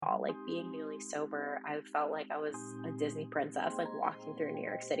like being newly sober, I felt like I was a Disney princess, like walking through New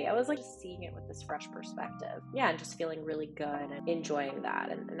York City. I was like just seeing it with this fresh perspective. Yeah, and just feeling really good and enjoying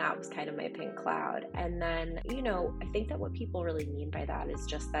that. And that was kind of my pink cloud. And then, you know, I think that what people really mean by that is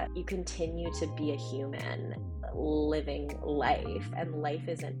just that you continue to be a human living life, and life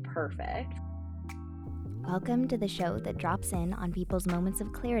isn't perfect. Welcome to the show that drops in on people's moments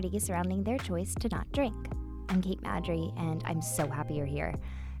of clarity surrounding their choice to not drink. I'm Kate Madry, and I'm so happy you're here.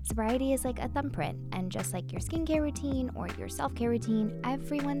 Sobriety is like a thumbprint, and just like your skincare routine or your self-care routine,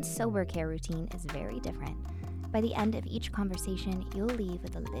 everyone's sober care routine is very different. By the end of each conversation, you'll leave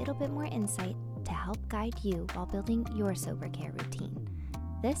with a little bit more insight to help guide you while building your sober care routine.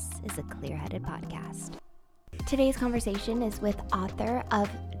 This is a Clear-Headed Podcast. Today's conversation is with author of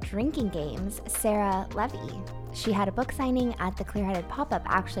Drinking Games, Sarah Levy. She had a book signing at the Clear-Headed Pop-Up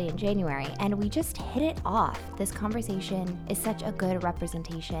actually in January, and we just hit it off. This conversation is such a good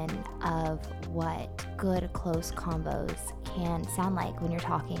representation of what good close combos can sound like when you're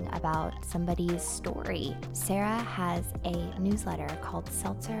talking about somebody's story. Sarah has a newsletter called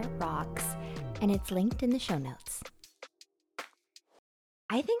Seltzer Rocks, and it's linked in the show notes.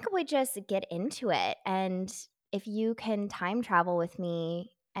 I think we just get into it, and if you can time travel with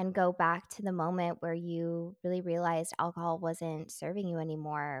me and go back to the moment where you really realized alcohol wasn't serving you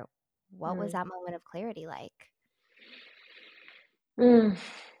anymore, what was that moment of clarity like?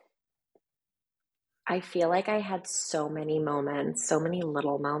 I feel like I had so many moments, so many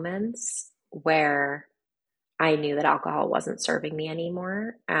little moments where I knew that alcohol wasn't serving me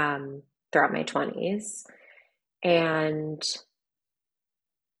anymore throughout my 20s. And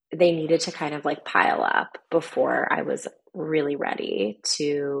they needed to kind of like pile up before I was really ready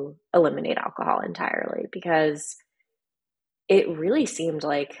to eliminate alcohol entirely, because it really seemed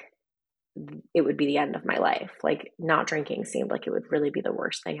like it would be the end of my life. Like not drinking seemed like it would really be the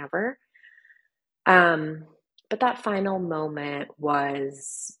worst thing ever. But that final moment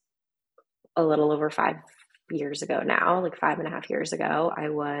was a little over 5 years ago now, like 5.5 years ago. I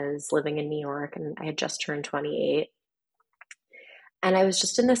was living in New York and I had just turned 28. And I was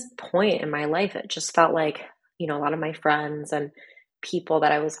just in this point in my life. It just felt like, you know, a lot of my friends and people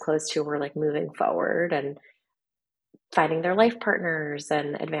that I was close to were like moving forward and finding their life partners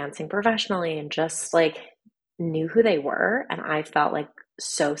and advancing professionally and just like knew who they were. And I felt like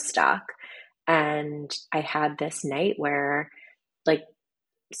so stuck. And I had this night where, like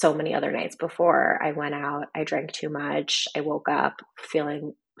so many other nights before, I went out, I drank too much. I woke up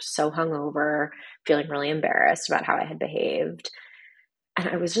feeling so hungover, feeling really embarrassed about how I had behaved. And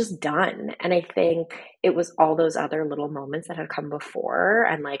I was just done. And I think it was all those other little moments that had come before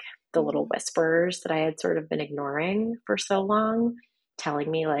and like the little whispers that I had sort of been ignoring for so long, telling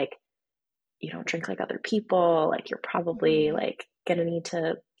me like, you don't drink like other people. Like you're probably like going to need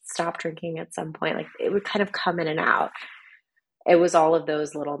to stop drinking at some point. Like it would kind of come in and out. It was all of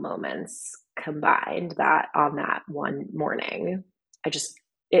those little moments combined that on that one morning,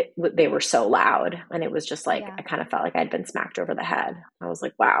 they were so loud, and it was just like, I kind of felt like I'd been smacked over the head. I was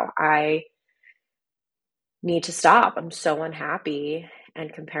like, wow, I need to stop. I'm so unhappy,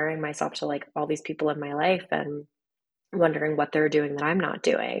 and comparing myself to like all these people in my life and wondering what they're doing that I'm not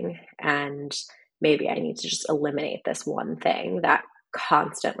doing. And maybe I need to just eliminate this one thing that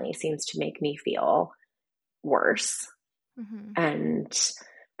constantly seems to make me feel worse. And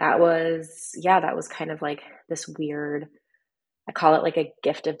that was kind of like this weird, I call it like a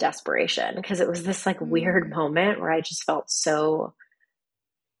gift of desperation, because it was this like weird moment where I just felt so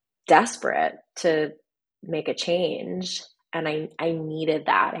desperate to make a change. And I needed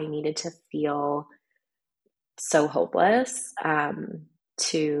that. I needed to feel so hopeless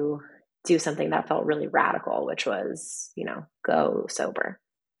to do something that felt really radical, which was, you know, go sober.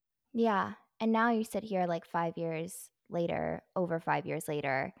 Yeah. And now you sit here like 5 years later, over 5 years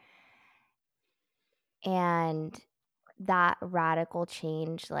later, and that radical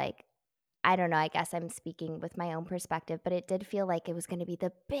change, like, I don't know, I guess I'm speaking with my own perspective, but it did feel like it was going to be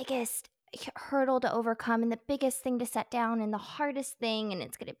the biggest hurdle to overcome and the biggest thing to set down and the hardest thing, and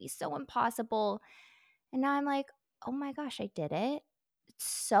it's going to be so impossible. And now I'm like, oh my gosh, I did it.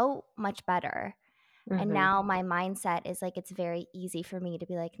 It's so much better. And now my mindset is like, it's very easy for me to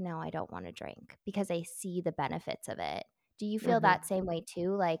be like, no, I don't want to drink because I see the benefits of it. Do you feel that same way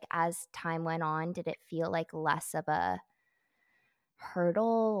too? Like as time went on, did it feel like less of a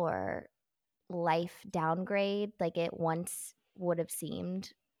hurdle or life downgrade like it once would have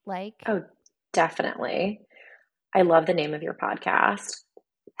seemed like? Oh, definitely. I love the name of your podcast.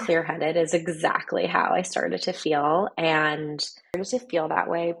 Clear-headed is exactly how I started to feel, and I started to feel that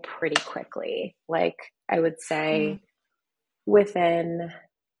way pretty quickly. Like I would say within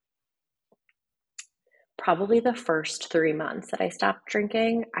probably the first 3 months that I stopped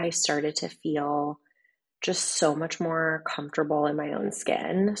drinking, I started to feel just so much more comfortable in my own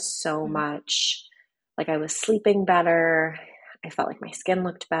skin, so Mhm. much like I was sleeping better. I felt like my skin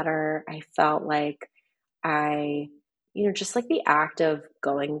looked better. I felt like I, just like the act of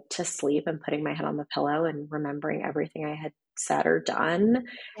going to sleep and putting my head on the pillow and remembering everything I had said or done,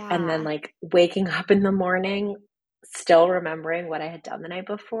 and then Yeah. like waking up in the morning, still remembering what I had done the night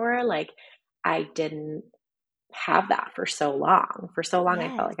before. Like, I didn't have that for so long. For so long,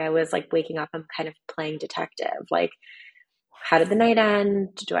 I felt Yes. like I was like waking up and kind of playing detective. Like, how did the Yes. night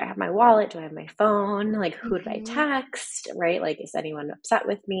end? Do I have my wallet? Do I have my phone? Like, who did I Mhm. text? Right? Like, is anyone upset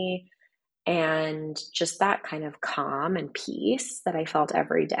with me? And just that kind of calm and peace that I felt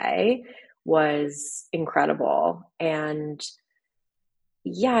every day was incredible. And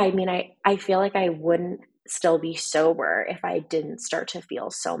yeah, I mean, I feel like I wouldn't still be sober if I didn't start to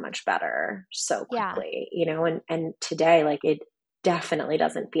feel so much better so Yeah. quickly, and today, like, it definitely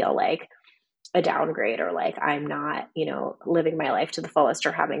doesn't feel like a downgrade or like I'm not, living my life to the fullest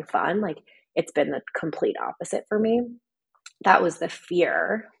or having fun. Like, it's been the complete opposite for me. That was the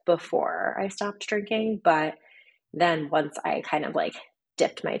fear before I stopped drinking, but then once I kind of like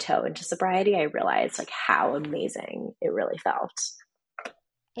dipped my toe into sobriety, I realized like how amazing it really felt.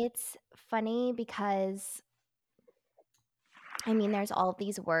 It's funny because I mean, there's all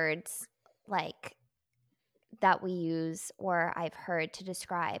these words like that we use or I've heard to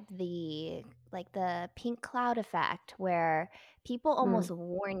describe the pink cloud effect where people Mm, almost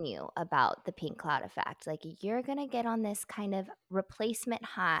warn you about the pink cloud effect. Like you're going to get on this kind of replacement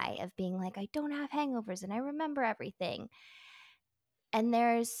high of being like I don't have hangovers and I remember everything. And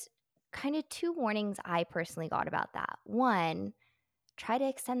there's kind of two warnings I personally got about that. One, try to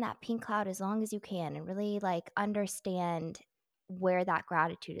extend that pink cloud as long as you can and really like understand where that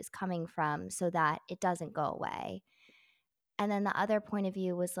gratitude is coming from so that it doesn't go away. And then the other point of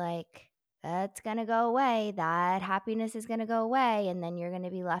view was like, that's going to go away. That happiness is going to go away. And then you're going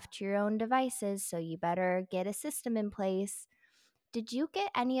to be left to your own devices. So you better get a system in place. Did you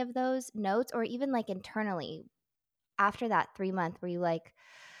get any of those notes or even like internally after that 3 month were you like,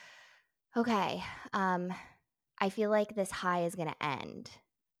 okay, um, I feel like this high is going to end?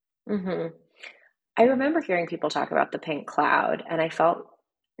 hmm I remember hearing people talk about the pink cloud, and I felt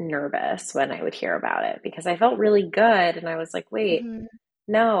nervous when I would hear about it because I felt really good. And I was like, wait, Hmm.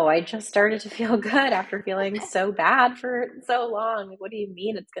 no, I just started to feel good after feeling so bad for so long. Like, what do you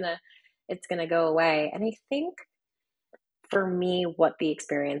mean it's gonna go away? And I think for me, what the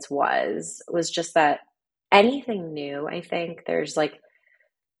experience was just that anything new, I think there's like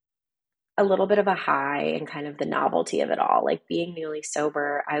a little bit of a high and kind of the novelty of it all. Like being newly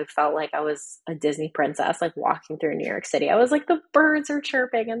sober, I felt like I was a Disney princess, like walking through New York City. I was like, the birds are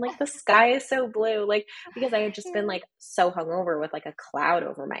chirping and like the sky is so blue. Like, because I had just been Yeah. like so hungover with like a cloud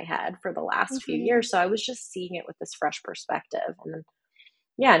over my head for the last few Hmm. years. So I was just seeing it with this fresh perspective. And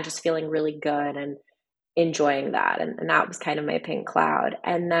yeah, and just feeling really good and enjoying that. And that was kind of my pink cloud.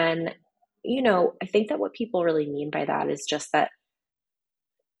 And then, I think that what people really mean by that is just that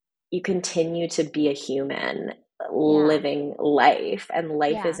you continue to be a human Yeah. living life, and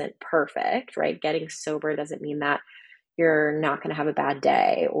life Yeah. isn't perfect, right? Getting sober doesn't mean that you're not going to have a bad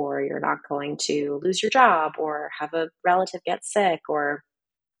day, or you're not going to lose your job, or have a relative get sick, or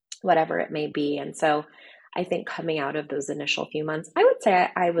whatever it may be. And so I think coming out of those initial few months, I would say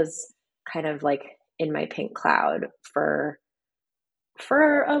I was kind of like in my pink cloud for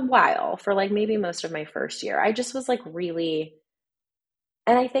a while, for like maybe most of my first year. I just was like really,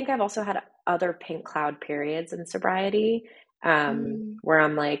 and I think I've also had other pink cloud periods in sobriety, Mm. where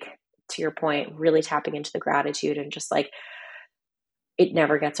I'm like, to your point, really tapping into the gratitude and just like it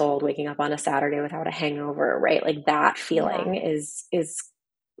never gets old waking up on a Saturday without a hangover, right? Like that Yeah. feeling is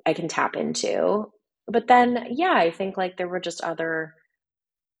I can tap into. But then, yeah, I think like there were just other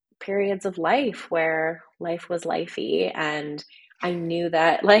periods of life where life was lifey, and I knew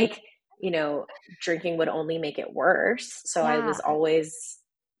that like, you know, drinking would only make it worse. So I Yeah. was always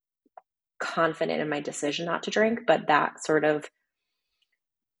confident in my decision not to drink, but that sort of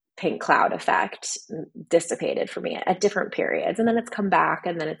pink cloud effect dissipated for me at different periods. And then it's come back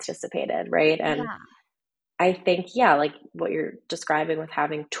and then it's dissipated, right? And Yeah. I think, yeah, like what you're describing with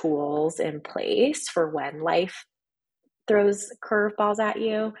having tools in place for when life throws curveballs at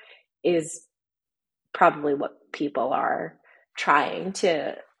you is probably what people are trying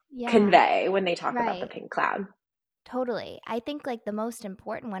to Yeah. convey when they talk about the Right. pink cloud. Totally. I think like the most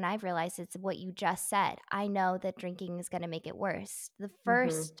important one I've realized is what you just said. I know that drinking is going to make it worse. The Hmm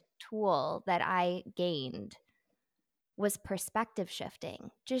first tool that I gained was perspective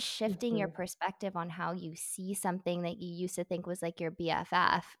shifting, just shifting your Mhm. perspective on how you see something that you used to think was like your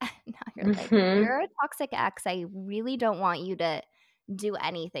BFF. Now you're like, Mhm. you're a toxic ex. I really don't want you to do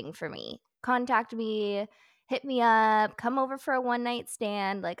anything for me. Contact me, hit me up, come over for a one night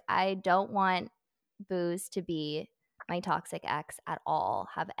stand. Like, I don't want booze to be my toxic ex at all,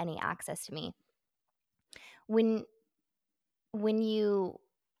 have any access to me. When you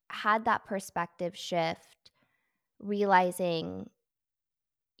had that perspective shift, realizing,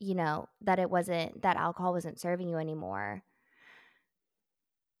 that it wasn't that alcohol wasn't serving you anymore,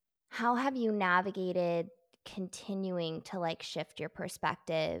 how have you navigated continuing to like shift your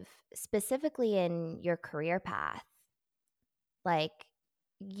perspective specifically in your career path? Like,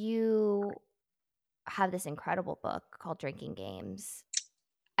 you have this incredible book called Drinking Games.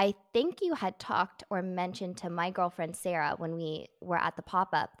 I think you had talked or mentioned to my girlfriend Sarah when we were at the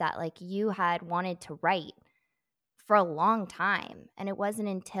pop-up that like you had wanted to write for a long time, and it wasn't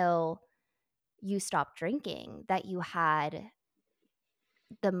until you stopped drinking that you had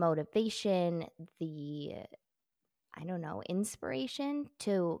the motivation, the, I don't know, inspiration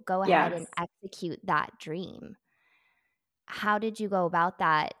to go ahead and Yes. execute that dream. How did you go about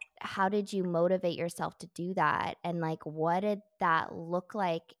that? How did you motivate yourself to do that? And like, what did that look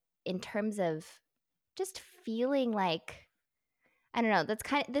like in terms of just feeling like, I don't know,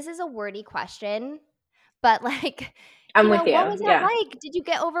 this is a wordy question, but like, I'm with what you. was that Yeah. like? Did you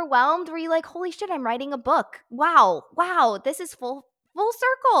get overwhelmed? Were you like, holy shit, I'm writing a book. Wow. Wow. This is full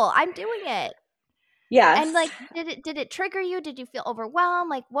circle. I'm doing it. And, Yes. like, did it trigger you? Did you feel overwhelmed?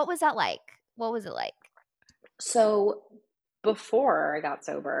 Like, what was that like? What was it like? So before I got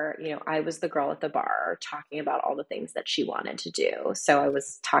sober, I was the girl at the bar talking about all the things that she wanted to do. So I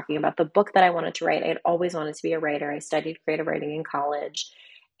was talking about the book that I wanted to write. I had always wanted to be a writer. I studied creative writing in college.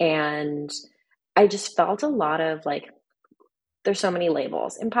 And I just felt a lot of like, there's so many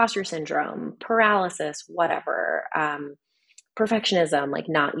labels: imposter syndrome, paralysis, whatever, perfectionism, like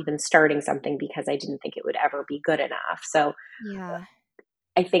not even starting something because I didn't think it would ever be good enough. So Yeah.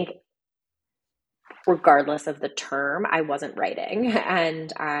 I think regardless of the term, I wasn't writing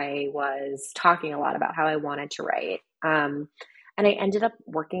and I was talking a lot about how I wanted to write. And I ended up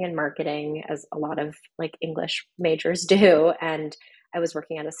working in marketing, as a lot of like English majors do. And I was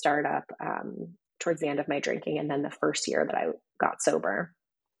working at a startup towards the end of my drinking, and then the first year that I got sober.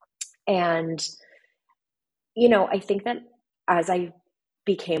 And, I think that as I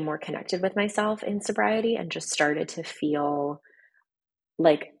became more connected with myself in sobriety and just started to feel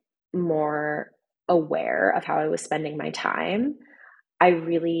like more aware of how I was spending my time, I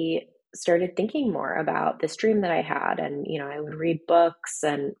really started thinking more about this dream that I had. And, I would read books,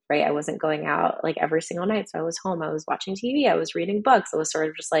 and, right, I wasn't going out like every single night. So I was home, I was watching TV, I was reading books. I was sort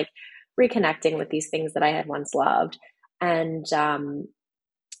of just like reconnecting with these things that I had once loved. And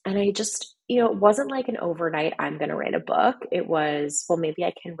I just, it wasn't like an overnight, I'm going to write a book. It was, well, maybe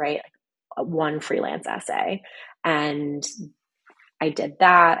I can write like one freelance essay. And I did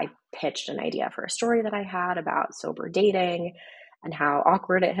that. I pitched an idea for a story that I had about sober dating and how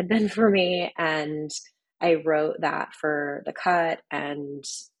awkward it had been for me. And I wrote that for the cut and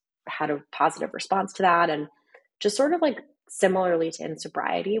had a positive response to that. And just sort of like similarly to in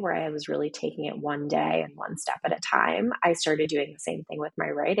sobriety, where I was really taking it one day and one step at a time, I started doing the same thing with my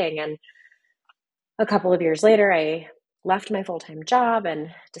writing. And a couple of years later, I left my full time job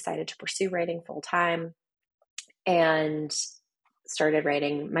and decided to pursue writing full time, and started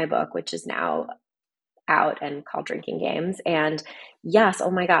writing my book, which is now out and called Drinking Games. And yes,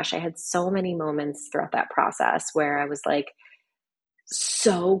 oh my gosh, I had so many moments throughout that process where I was like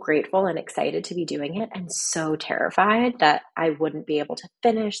so grateful and excited to be doing it, and so terrified that I wouldn't be able to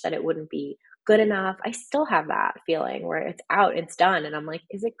finish, that it wouldn't be good enough. I still have that feeling where it's out, it's done, and I'm like,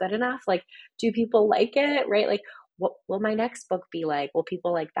 is it good enough? Like, do people like it? Right? Like, what will my next book be like? Will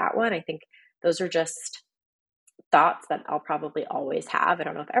people like that one? I think those are just thoughts that I'll probably always have. I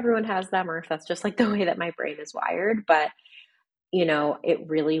don't know if everyone has them or if that's just like the way that my brain is wired, but it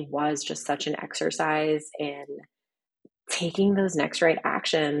really was just such an exercise in taking those next right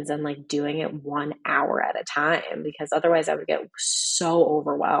actions and like doing it 1 hour at a time, because otherwise I would get so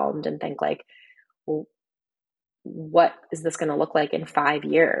overwhelmed and think like, well, what is this going to look like in 5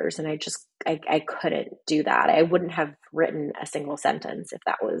 years? And I couldn't do that. I wouldn't have written a single sentence if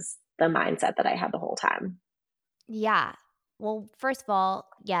that was the mindset that I had the whole time. Yeah. Well, first of all,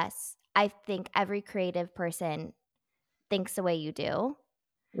 yes, I think every creative person thinks the way you do.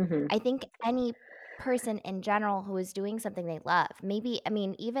 Hmm. I think any person in general who is doing something they love, maybe, I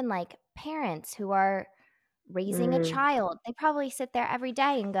mean, even like parents who are raising a Hmm. child, they probably sit there every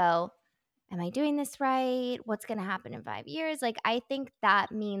day and go, am I doing this right? What's going to happen in 5 years? Like, I think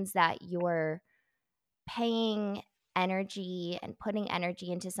that means that you're paying energy and putting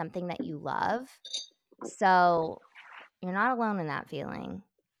energy into something that you love. So, you're not alone in that feeling.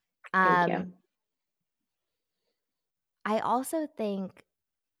 Thank Um, you. I also think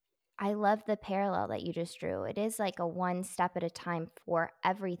I love the parallel that you just drew. It is like a one step at a time for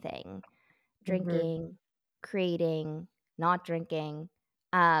everything. Hmm. Drinking, creating, not drinking.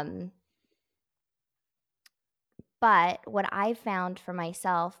 Um, but what I found for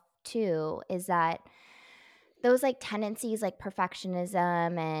myself too is that those like tendencies like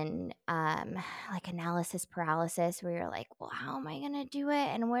perfectionism and like analysis paralysis where you're like, well, how am I going to do it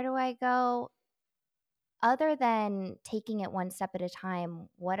and where do I go? Other than taking it one step at a time,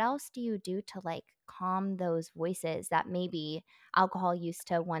 what else do you do to like calm those voices that maybe alcohol used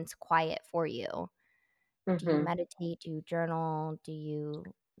to once quiet for you? Do you Hmm. meditate? Do you journal? Do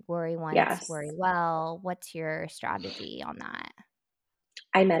you worry once, Yes. worry well? What's your strategy on that?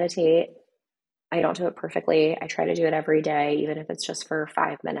 I meditate. I don't do it perfectly. I try to do it every day, even if it's just for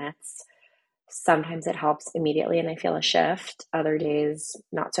 5 minutes. Sometimes it helps immediately and I feel a shift. Other days,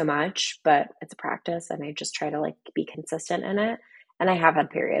 not so much, but it's a practice and I just try to like be consistent in it. And I have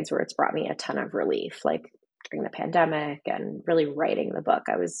had periods where it's brought me a ton of relief, like during the pandemic and really writing the book.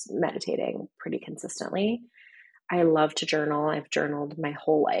 I was meditating pretty consistently. I love to journal. I've journaled my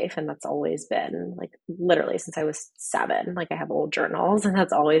whole life, and that's always been like literally since I was 7. Like I have old journals, and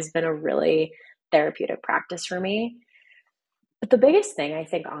that's always been a really therapeutic practice for me. But the biggest thing I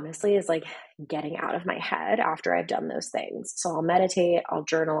think, honestly, is like getting out of my head after I've done those things. So I'll meditate, I'll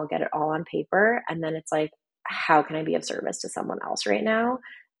journal, I'll get it all on paper. And then it's like, how can I be of service to someone else right now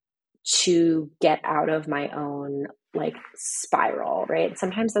to get out of my own like spiral, right?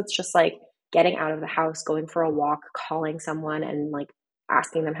 Sometimes that's just like getting out of the house, going for a walk, calling someone and like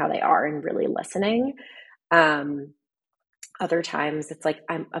asking them how they are and really listening. Um, Other times it's like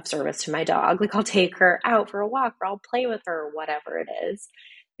I'm of service to my dog. Like I'll take her out for a walk or I'll play with her or whatever it is.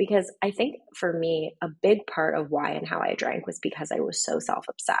 Because I think for me, a big part of why and how I drank was because I was so self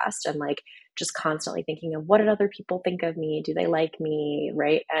obsessed and like just constantly thinking of what did other people think of me? Do they like me?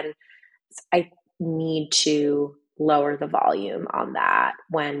 Right. And I need to lower the volume on that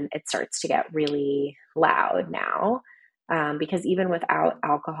when it starts to get really loud now. Because even without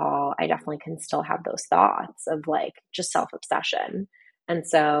alcohol, I definitely can still have those thoughts of like just self obsession. And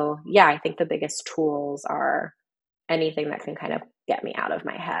so, yeah, I think the biggest tools are anything that can kind of get me out of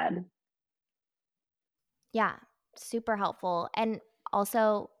my head. Yeah, super helpful. And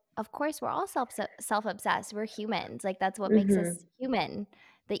also, of course, we're all self-obsessed. We're humans. Like that's what makes us Hmm. human,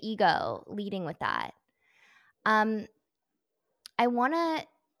 the ego leading with that. Um I want to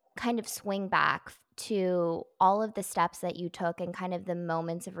kind of swing back to all of the steps that you took and kind of the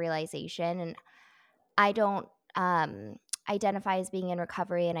moments of realization and I don't identify as being in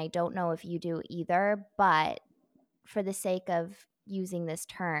recovery and I don't know if you do either, but for the sake of using this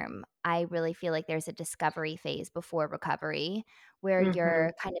term, I really feel like there's a discovery phase before recovery where Hmm.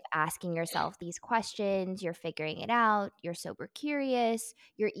 you're kind of asking yourself these questions, you're figuring it out, you're sober curious,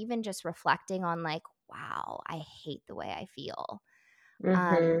 you're even just reflecting on, like, wow, I hate the way I feel.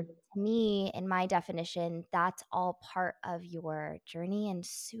 Hmm. To me, in my definition, that's all part of your journey and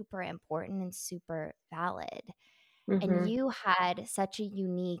super important and super valid. And Hmm. you had such a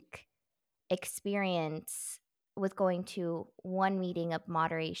unique experience with going to one meeting of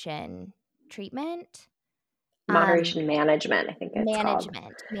moderation treatment, um, Moderation management, I think it's called.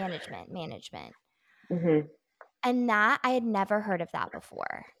 management. Hmm. And that I had never heard of that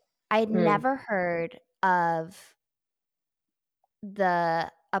before. I had Mm. never heard of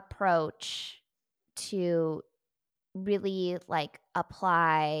the approach to really like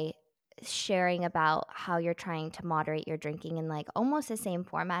apply sharing about how you're trying to moderate your drinking in like almost the same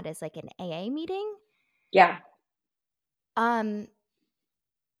format as like an AA meeting. Yeah. Um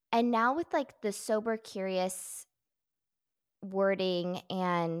and now with like the sober curious wording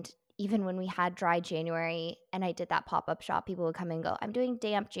and even when we had dry January and I did that pop-up shop, people would come and go, I'm doing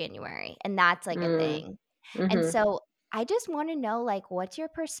damp January. And that's like a Mm. thing. And Hmm. so I just want to know like what's your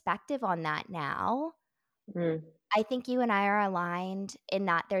perspective on that now? Mm. I think you and I are aligned in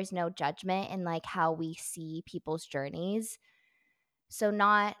that there's no judgment in like how we see people's journeys. So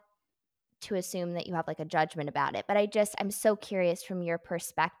not to assume that you have like a judgment about it, but I'm so curious from your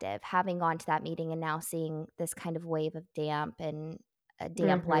perspective, having gone to that meeting and now seeing this kind of wave of damp and a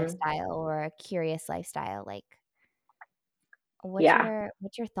damp Hmm. lifestyle or a curious lifestyle. Like, Yeah.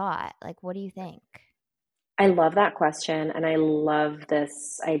 what's your thought? Like, what do you think? I love that question. And I love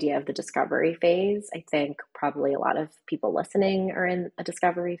this idea of the discovery phase. I think probably a lot of people listening are in a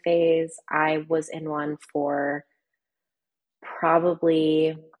discovery phase. I was in one for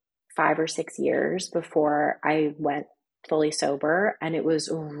probably 5 or 6 years before I went fully sober. And it was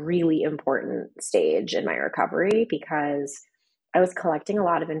a really important stage in my recovery because I was collecting a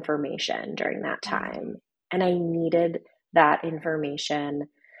lot of information during that Mm. time. And I needed that information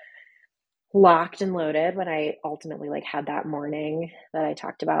locked and loaded when I ultimately like had that morning that I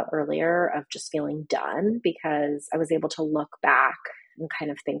talked about earlier of just feeling done, because I was able to look back and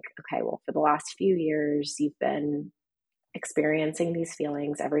kind of think, okay, well, for the last few years, you've been experiencing these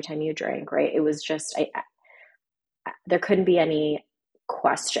feelings every time you drink, right? It was just, there couldn't be any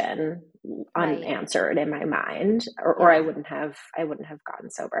question Right. unanswered in my mind, or Yeah. I wouldn't have gotten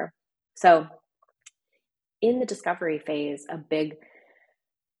sober. So in the discovery phase, a big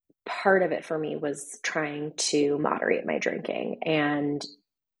part of it for me was trying to moderate my drinking. And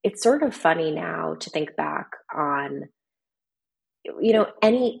it's sort of funny now to think back on,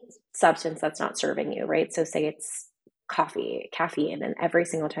 any substance that's not serving you, right? So say it's coffee, caffeine, and every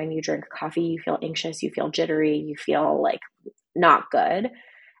single time you drink coffee, you feel anxious, you feel jittery, you feel like not good.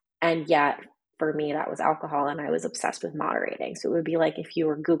 And yet, for me, that was alcohol, and I was obsessed with moderating. So it would be like if you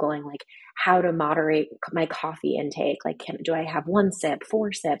were Googling, like, how to moderate my coffee intake. Like, do I have 1 sip,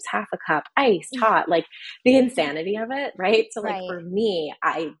 4 sips, half a cup, iced, hot? Like, the insanity of it, right? So, like, Right. for me,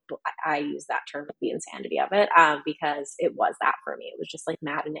 I use that term, the insanity of it, because it was that for me. It was just like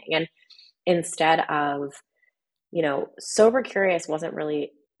maddening. And instead of, sober curious wasn't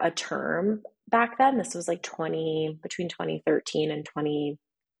really a term back then. This was like between 2013 and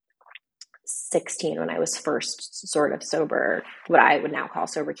 2016 when I was first sort of sober, what I would now call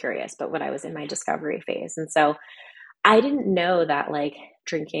sober curious, but when I was in my discovery phase. And so I didn't know that like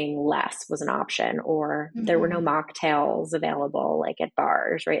drinking less was an option, or there were no Hmm. mocktails available like at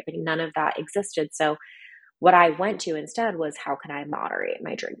bars, right? Like none of that existed. So what I went to instead was, how can I moderate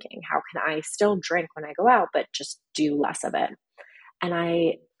my drinking? How can I still drink when I go out, but just do less of it? And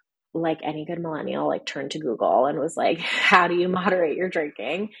I, like any good millennial, like turned to Google and was like, how do you moderate your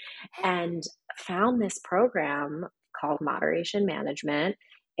drinking? And found this program called Moderation Management.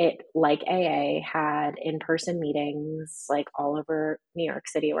 It, like AA, had in-person meetings like all over New York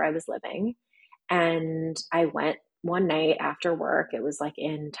City where I was living. And I went one night after work. It was like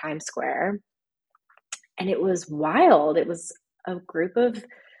in Times Square, and it was wild. It was a group of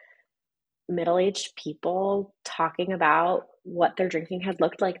middle-aged people talking about what their drinking had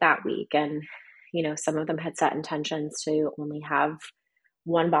looked like that week. And, some of them had set intentions to only have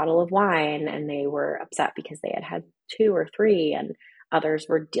one bottle of wine, and they were upset because they had had two or three, and others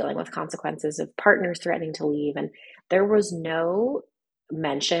were dealing with consequences of partners threatening to leave. And there was no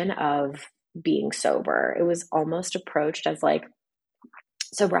mention of being sober. It was almost approached as like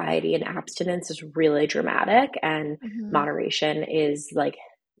sobriety and abstinence is really dramatic, and Hmm. moderation is like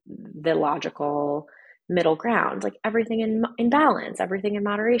the logical middle ground, like everything in balance, everything in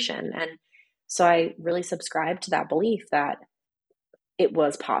moderation. And so I really subscribed to that belief that it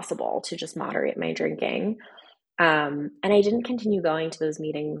was possible to just moderate my drinking. And I didn't continue going to those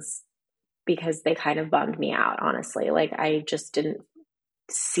meetings because they kind of bummed me out, honestly. Like, I just didn't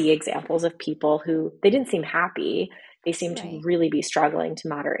see examples of people who, they didn't seem happy. They seemed to Right. really be struggling to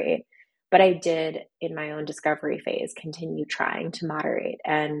moderate. But I did, in my own discovery phase, continue trying to moderate.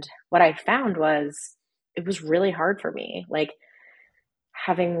 And what I found was it was really hard for me. Like,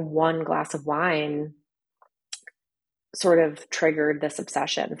 having one glass of wine sort of triggered this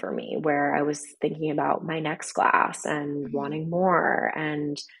obsession for me where I was thinking about my next glass and Hmm. wanting more,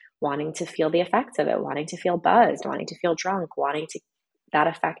 and wanting to feel the effects of it, wanting to feel buzzed, wanting to feel drunk, wanting to that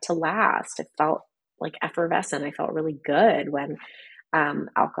effect to last. It felt like effervescent. I felt really good when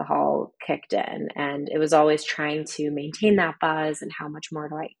alcohol kicked in, and it was always trying to maintain that buzz. And how much more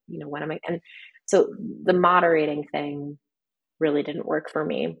do I, when am I? And so the moderating thing really didn't work for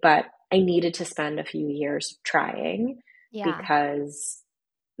me, but I needed to spend a few years trying, Yeah. because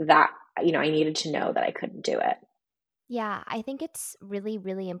that, I needed to know that I couldn't do it. Yeah, I think it's really,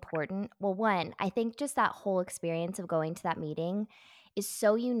 really important. Well, one, I think just that whole experience of going to that meeting is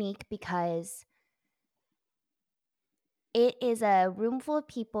so unique because it is a room full of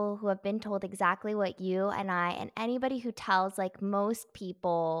people who have been told exactly what you and I and anybody who tells like most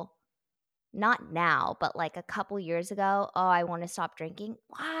people, not now, but like a couple years ago, oh, I want to stop drinking.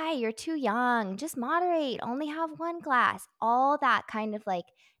 Why? You're too young. Just moderate. Only have one glass. All that kind of like,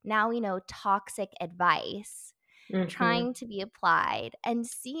 now we know, toxic advice Hmm. trying to be applied, and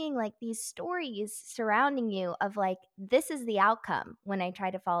seeing like these stories surrounding you of like, this is the outcome when I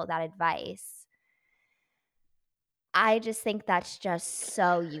try to follow that advice. I just think that's just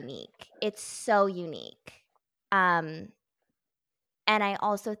so unique. It's so unique. Um, and I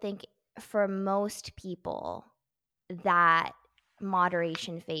also think for most people, that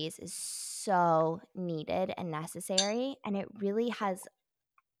moderation phase is so needed and necessary, and it really has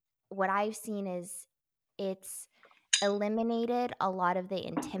what I've seen is it's eliminated a lot of the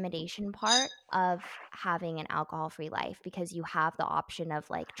intimidation part of having an alcohol-free life because you have the option of,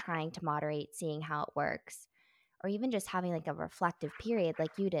 like, trying to moderate, seeing how it works, or even just having, like, a reflective period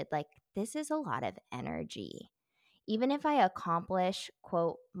like you did. Like, this is a lot of energy. Even if I accomplish,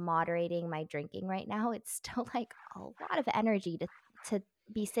 quote, "moderating my drinking" right now, it's still, like, a lot of energy to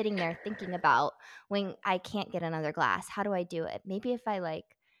be sitting there thinking about when I can't get another glass. How do I do it? Maybe if I, like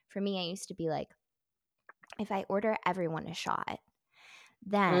for me, I used to be like, if I order everyone a shot,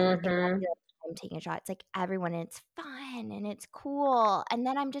 then it won't Mm-hmm. be like I'm taking a shot. It's like everyone, and it's fun and it's cool. And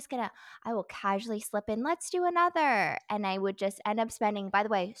then I will casually slip in, "Let's do another." And I would just end up spending, by the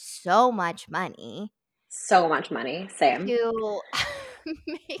way, so much money So much money. Same. to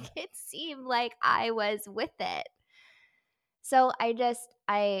make it seem like I was with it. So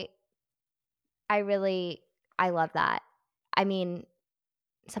I really I love that. I mean,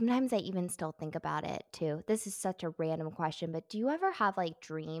 sometimes I even still think about it too. This is such a random question, but do you ever have, like,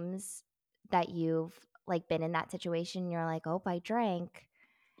 dreams that you've, like, been in that situation, you're like, "Oh, I drank,"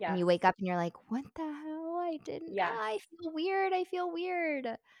 and Yes. you wake up and you're like, "What the hell? I didn't Yes. I feel weird, I feel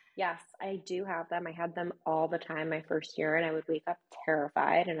weird." Yes, I do have them. I had them all the time my first year, and I would wake up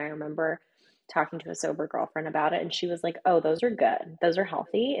terrified. And I remember talking to a sober girlfriend about it, and she was like, "Oh, those are good. Those are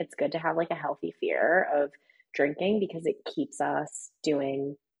healthy. It's good to have like a healthy fear of drinking because it keeps us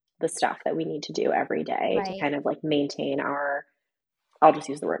doing the stuff that we need to do every day to Right, kind of like maintain our, I'll just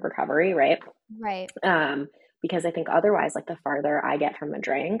use the word recovery, right? right. Um, because I think otherwise, like the farther I get from a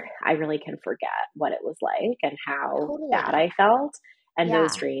drink, I really can forget what it was like and how bad Totally. I felt. And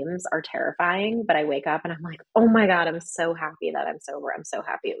those Yeah. dreams are terrifying, but I wake up and I'm like, oh my God, I'm so happy that I'm sober. I'm so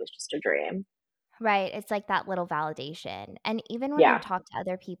happy it was just a dream. Right, it's like that little validation, and even when I've Yeah. talked to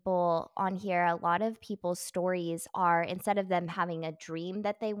other people on here, a lot of people's stories are instead of them having a dream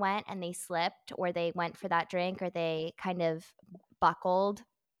that they went and they slipped or they went for that drink or they kind of buckled,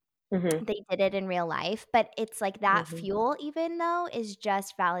 Hmm. they did it in real life, but it's like that Hmm. fuel even though is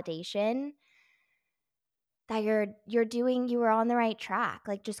just validation that you were on the right track,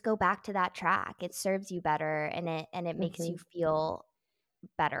 like, just go back to that track, it serves you better and it makes Hmm. you feel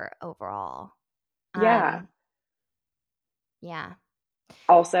better overall. Yeah. Um, yeah.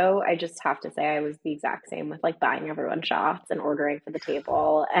 Also, I just have to say I was the exact same with like buying everyone shots and ordering for the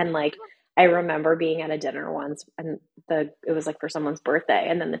table. And like I remember being at a dinner once and the it was like for someone's birthday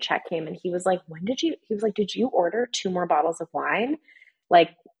and then the check came and he was like, "When did you?" He was like, "Did you order two more bottles of wine?"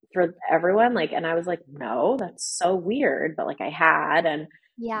 Like for everyone like and I was like, "No, that's so weird." But like I had and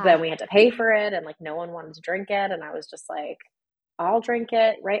Yeah. then we had to pay for it and like no one wanted to drink it and I was just like I'll drink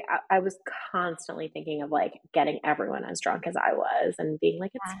it, right? I was constantly thinking of like getting everyone as drunk as I was and being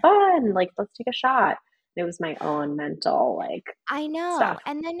like, it's Yeah. fun. Like, let's take a shot. And it was my own mental like I know, stuff.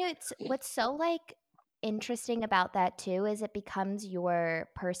 and then it's what's so, like, interesting about that too is it becomes your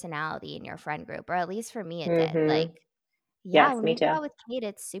personality in your friend group, or at least for me it did, like, Hmm. yeah, Yes, when me we go too. out with Kate,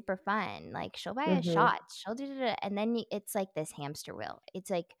 it's super fun, like, she'll buy us Hmm. shots, she'll do, and then y it's like this hamster wheel. It's,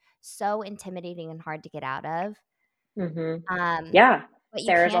 like, so intimidating and hard to get out of, Hmm. um, Yeah. but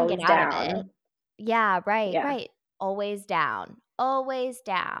you Sarah's can get always out of it. down. Yeah, right, Yeah. right. Always down, always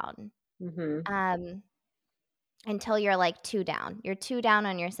down. Hmm. Um until you're, like, 2 down. You're 2 down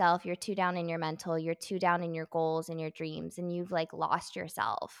on yourself, you're 2 down in your mental, you're 2 down in your goals and your dreams, and you've, like, lost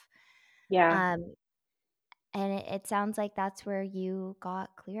yourself. Yeah. Um, and it sounds like that's where you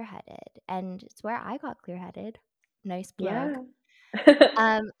got clear-headed, and it's where I got clear-headed. Nice plug. Yeah.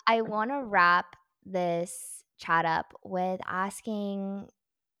 I wanna wrap this chat up with asking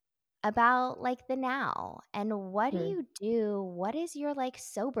about, like, the now, and what do Hmm. you do? What is your, like,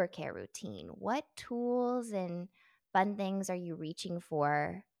 sober care routine? What tools and fun things are you reaching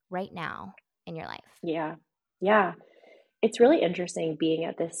for right now in your life? Yeah. Yeah. It's really interesting being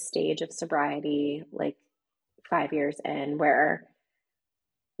at this stage of sobriety, like 5 years in, where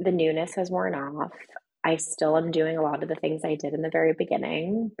the newness has worn off. I still am doing a lot of the things I did in the very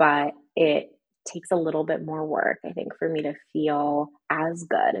beginning, but it takes a little bit more work, I think, for me to feel as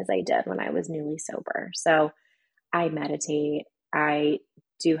good as I did when I was newly sober. So I meditate. I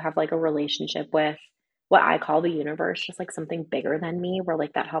do have like a relationship with what I call the universe, just like something bigger than me, where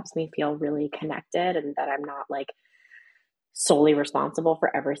like that helps me feel really connected and that I'm not like solely responsible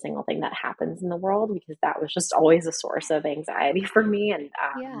for every single thing that happens in the world because that was just always a source of anxiety for me and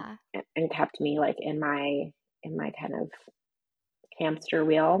Yeah. and kept me like in my in my kind of hamster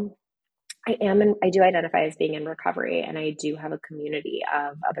wheel. I do identify as being in recovery, and I do have a community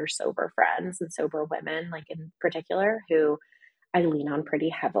of other sober friends and sober women, like in particular, who I lean on pretty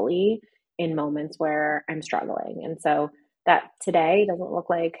heavily in moments where I'm struggling. And so that today doesn't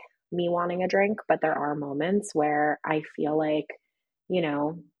look like me wanting a drink, but there are moments where I feel like, you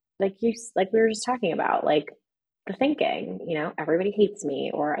know, like we were just talking about, like the thinking, everybody hates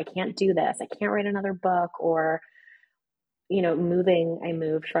me, or I can't do this, I can't write another book, or I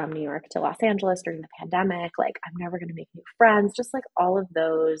moved from New York to Los Angeles during the pandemic. Like, I'm never going to make new friends. Just like all of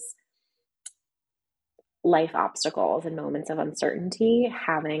those life obstacles and moments of uncertainty,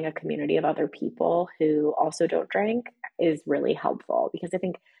 having a community of other people who also don't drink is really helpful, because I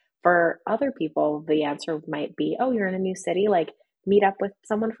think for other people, the answer might be, oh, you're in a new city, like meet up with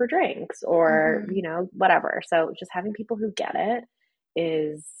someone for drinks or, Mm-hmm. whatever. So just having people who get it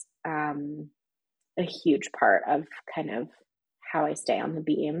is a huge part of kind of how I stay on the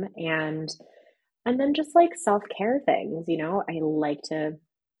beam. And then just like self-care things, I like to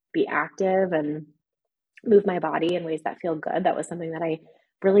be active and move my body in ways that feel good. That was something that I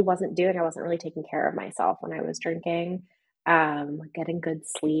really wasn't doing. I wasn't really taking care of myself when I was drinking. Getting good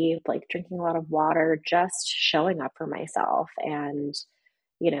sleep, like drinking a lot of water, just showing up for myself, and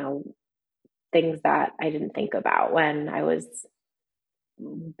you know, things that I didn't think about when I was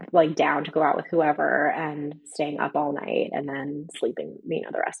like down to go out with whoever and staying up all night and then sleeping,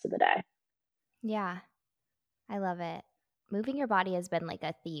 the rest of the day. Yeah, I love it. Moving your body has been like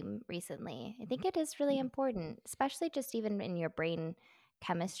a theme recently. I think it is really important, especially just even in your brain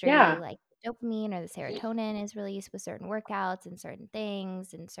chemistry, Yeah. like dopamine or the serotonin is released with certain workouts and certain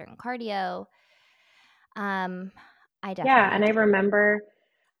things and certain cardio. Um, I Yeah. definitely And do.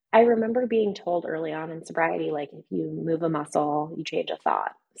 I remember being told early on in sobriety, like if you move a muscle, you change a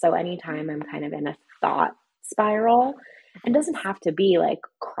thought. So anytime I'm kind of in a thought spiral, and doesn't Yes. have to be like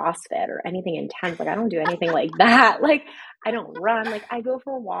CrossFit or anything intense. Like I don't do anything like that. Like I don't run. Like I go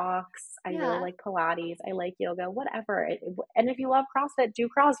for walks. I really Yeah, like Pilates. I like yoga, whatever. And if you love CrossFit, do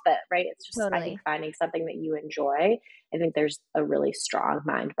CrossFit, right? It's just, I think, totally. finding something that you enjoy. I think there's a really strong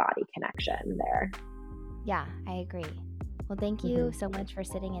mind body connection there. Yeah, I agree. Well, thank you Hmm. so much for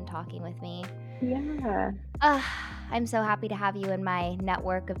sitting and talking with me. Yeah, Uh, I'm so happy to have you in my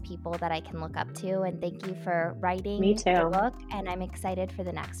network of people that I can look up to, and thank you for me writing the too. book, and I'm excited for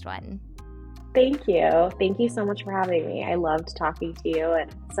the next one. Thank you. Thank you so much for having me. I loved talking to you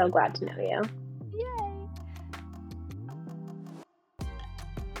and so glad to know you. Yay!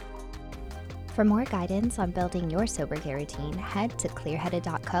 For more guidance on building your sober care routine, head to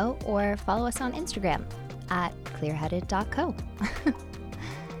clearheaded.co or follow us on Instagram at clearheaded.co.